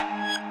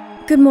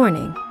Good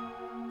morning.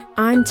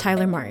 I'm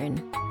Tyler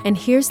Martin, and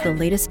here's the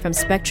latest from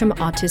Spectrum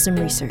Autism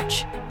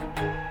Research.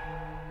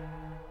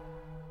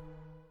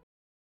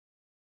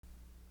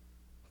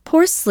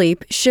 Poor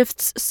sleep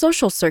shifts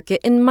social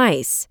circuit in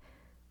mice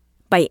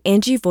by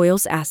Angie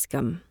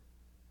Voiles-Ascom.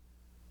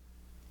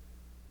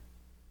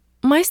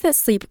 Mice that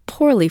sleep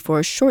poorly for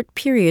a short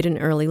period in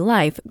early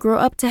life grow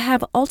up to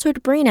have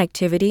altered brain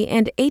activity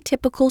and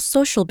atypical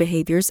social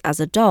behaviors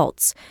as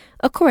adults,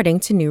 according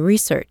to new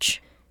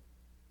research.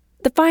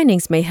 The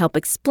findings may help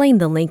explain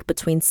the link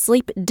between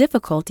sleep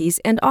difficulties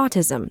and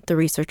autism, the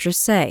researchers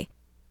say.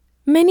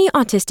 Many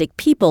autistic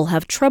people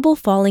have trouble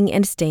falling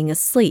and staying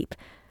asleep,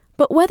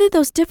 but whether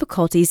those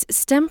difficulties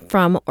stem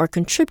from or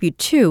contribute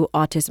to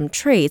autism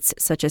traits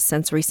such as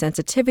sensory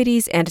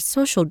sensitivities and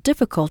social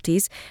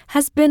difficulties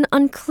has been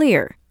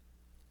unclear.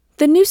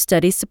 The new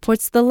study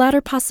supports the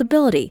latter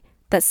possibility,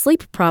 that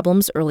sleep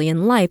problems early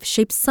in life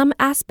shape some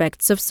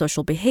aspects of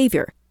social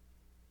behavior.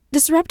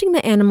 Disrupting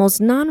the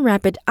animal's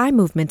non-rapid eye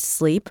movement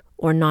sleep,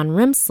 or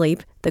non-REM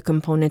sleep, the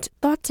component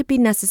thought to be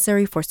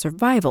necessary for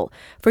survival,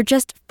 for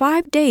just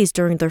 5 days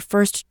during their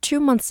first 2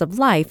 months of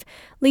life,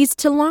 leads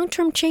to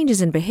long-term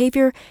changes in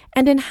behavior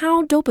and in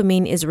how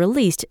dopamine is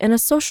released in a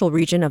social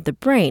region of the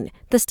brain,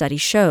 the study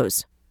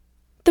shows.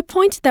 The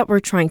point that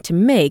we're trying to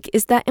make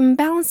is that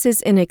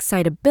imbalances in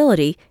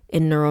excitability,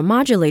 in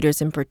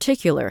neuromodulators in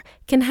particular,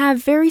 can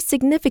have very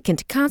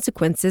significant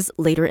consequences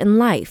later in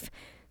life,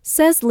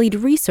 says lead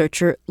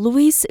researcher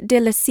Luis de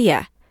la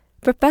Cia,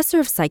 professor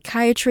of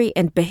psychiatry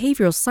and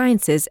behavioral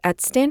sciences at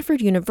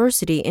Stanford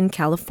University in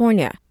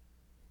California.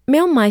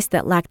 Male mice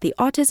that lack the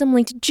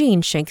autism-linked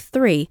gene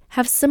SHANK3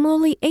 have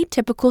similarly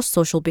atypical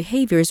social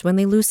behaviors when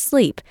they lose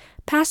sleep,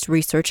 past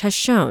research has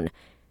shown,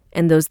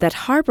 and those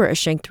that harbor a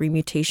SHANK3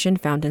 mutation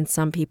found in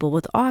some people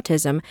with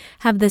autism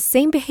have the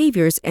same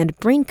behaviors and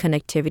brain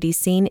connectivity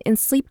seen in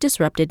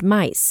sleep-disrupted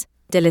mice,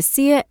 de la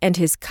Cia and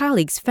his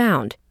colleagues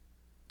found.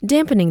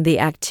 Dampening the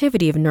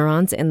activity of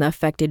neurons in the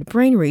affected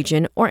brain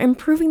region or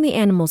improving the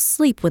animal's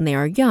sleep when they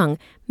are young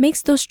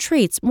makes those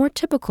traits more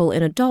typical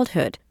in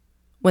adulthood.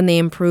 When they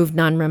improve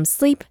non-REM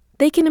sleep,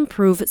 they can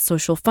improve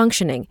social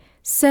functioning,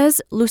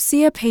 says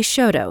Lucia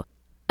Peixoto,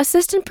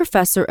 assistant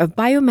professor of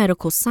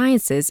biomedical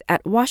sciences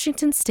at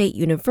Washington State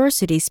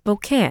University,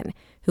 Spokane,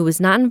 who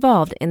was not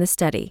involved in the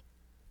study.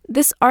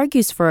 This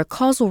argues for a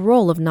causal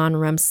role of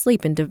non-REM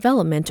sleep in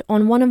development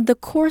on one of the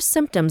core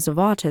symptoms of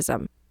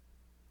autism.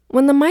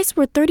 When the mice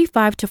were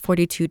 35 to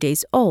 42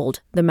 days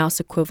old, the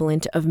mouse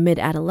equivalent of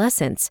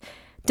mid-adolescence,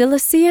 de la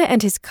Cia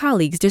and his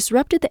colleagues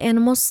disrupted the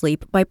animal's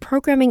sleep by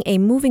programming a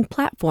moving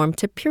platform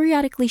to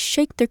periodically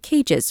shake their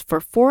cages for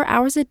 4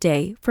 hours a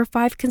day for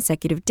 5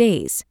 consecutive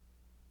days.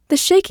 The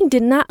shaking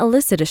did not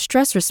elicit a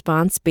stress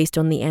response based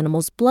on the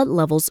animal's blood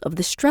levels of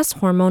the stress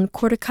hormone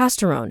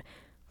corticosterone,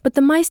 but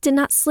the mice did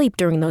not sleep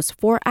during those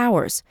 4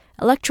 hours,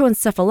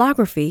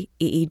 electroencephalography,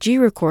 EEG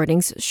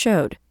recordings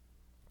showed.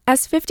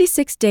 As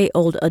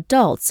 56-day-old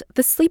adults,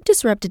 the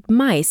sleep-disrupted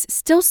mice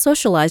still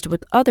socialized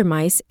with other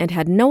mice and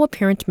had no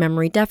apparent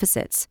memory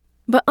deficits.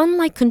 But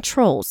unlike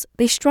controls,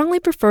 they strongly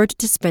preferred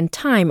to spend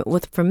time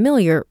with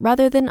familiar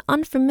rather than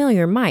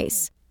unfamiliar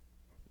mice.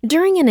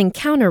 During an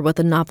encounter with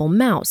a novel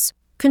mouse,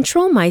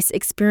 control mice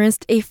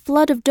experienced a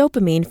flood of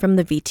dopamine from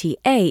the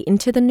VTA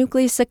into the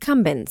nucleus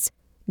accumbens.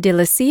 De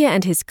la Cia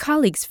and his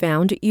colleagues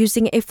found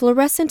using a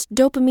fluorescent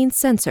dopamine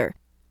sensor.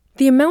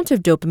 The amount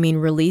of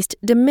dopamine released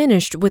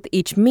diminished with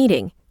each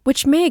meeting,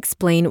 which may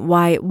explain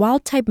why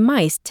wild-type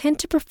mice tend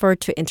to prefer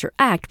to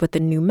interact with the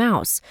new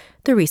mouse,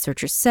 the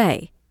researchers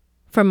say.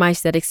 For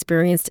mice that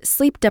experienced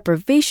sleep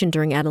deprivation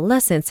during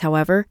adolescence,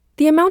 however,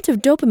 the amount of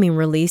dopamine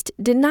released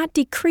did not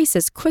decrease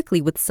as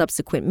quickly with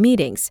subsequent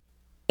meetings.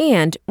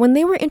 And when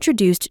they were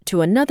introduced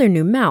to another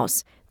new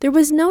mouse, there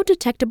was no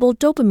detectable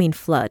dopamine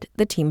flood,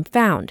 the team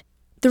found.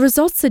 The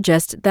results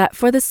suggest that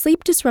for the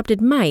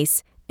sleep-disrupted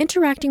mice,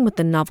 interacting with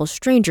the novel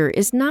stranger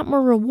is not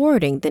more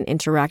rewarding than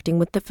interacting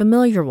with the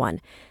familiar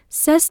one,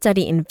 says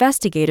study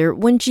investigator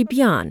Wenji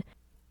Bian,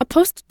 a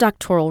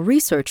postdoctoral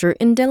researcher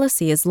in de la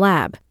Cia's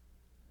lab.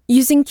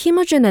 Using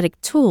chemogenetic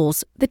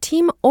tools, the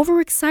team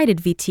overexcited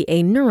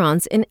VTA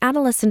neurons in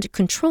adolescent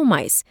control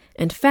mice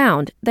and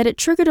found that it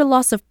triggered a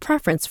loss of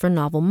preference for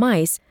novel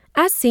mice,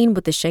 as seen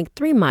with the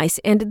SHANK3 mice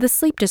and the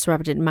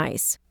sleep-disrupted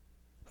mice.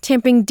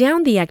 Tamping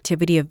down the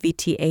activity of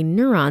VTA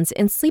neurons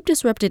in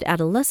sleep-disrupted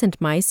adolescent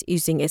mice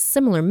using a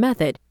similar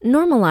method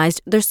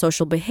normalized their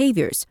social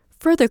behaviors,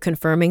 further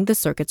confirming the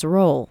circuit's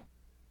role.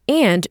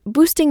 And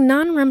boosting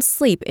non-REM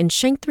sleep in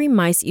SHANK3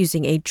 mice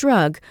using a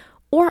drug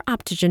or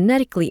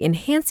optogenetically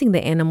enhancing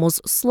the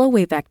animal's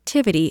slow-wave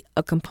activity,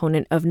 a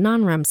component of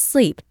non-REM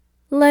sleep,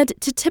 led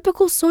to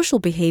typical social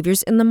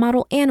behaviors in the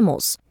model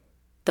animals.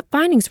 The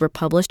findings were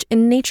published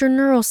in Nature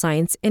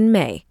Neuroscience in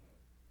May.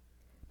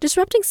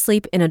 Disrupting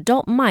sleep in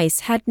adult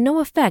mice had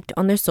no effect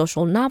on their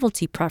social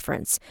novelty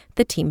preference,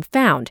 the team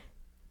found,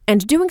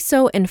 and doing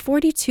so in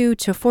 42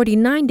 to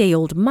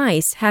 49-day-old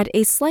mice had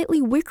a slightly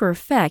weaker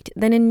effect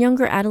than in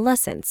younger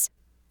adolescents.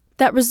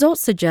 That result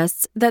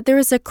suggests that there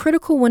is a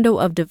critical window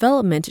of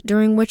development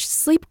during which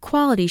sleep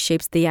quality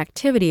shapes the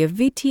activity of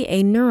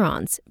VTA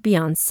neurons,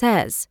 Beyond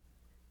says.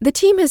 The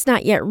team has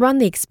not yet run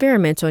the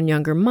experiment on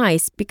younger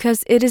mice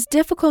because it is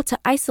difficult to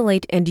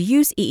isolate and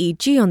use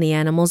EEG on the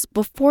animals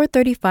before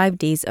 35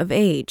 days of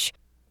age.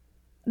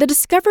 The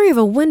discovery of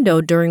a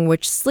window during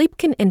which sleep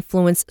can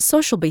influence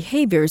social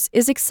behaviors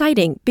is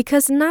exciting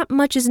because not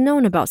much is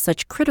known about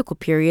such critical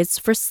periods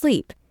for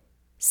sleep,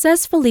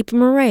 says Philippe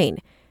Moraine,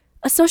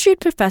 Associate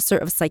Professor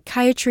of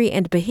Psychiatry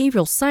and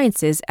Behavioral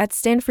Sciences at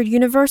Stanford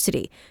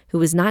University,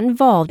 who is not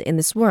involved in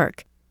this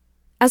work.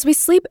 As we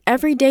sleep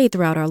every day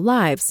throughout our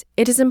lives,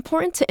 it is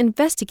important to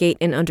investigate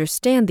and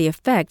understand the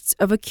effects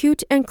of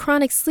acute and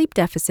chronic sleep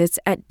deficits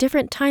at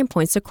different time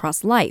points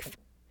across life.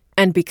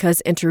 And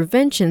because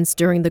interventions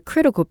during the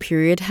critical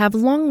period have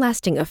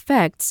long-lasting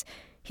effects,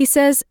 he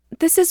says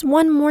this is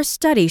one more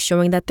study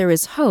showing that there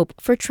is hope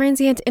for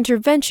transient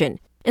intervention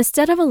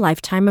instead of a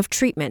lifetime of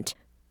treatment.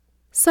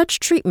 Such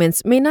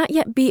treatments may not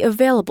yet be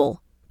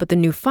available, but the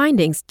new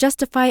findings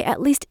justify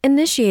at least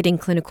initiating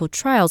clinical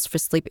trials for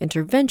sleep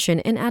intervention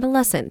in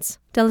adolescents,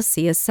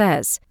 Delacia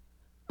says.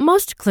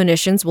 Most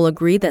clinicians will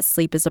agree that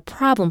sleep is a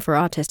problem for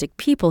autistic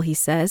people, he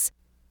says,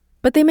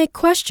 but they may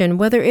question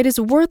whether it is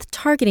worth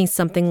targeting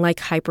something like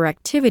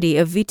hyperactivity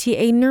of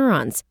VTA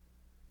neurons.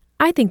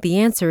 I think the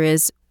answer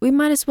is we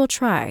might as well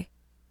try.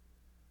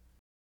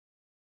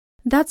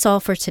 That's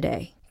all for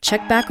today.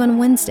 Check back on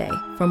Wednesday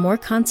for more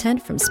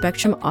content from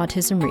Spectrum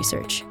Autism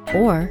Research,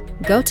 or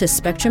go to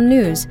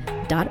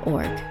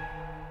spectrumnews.org.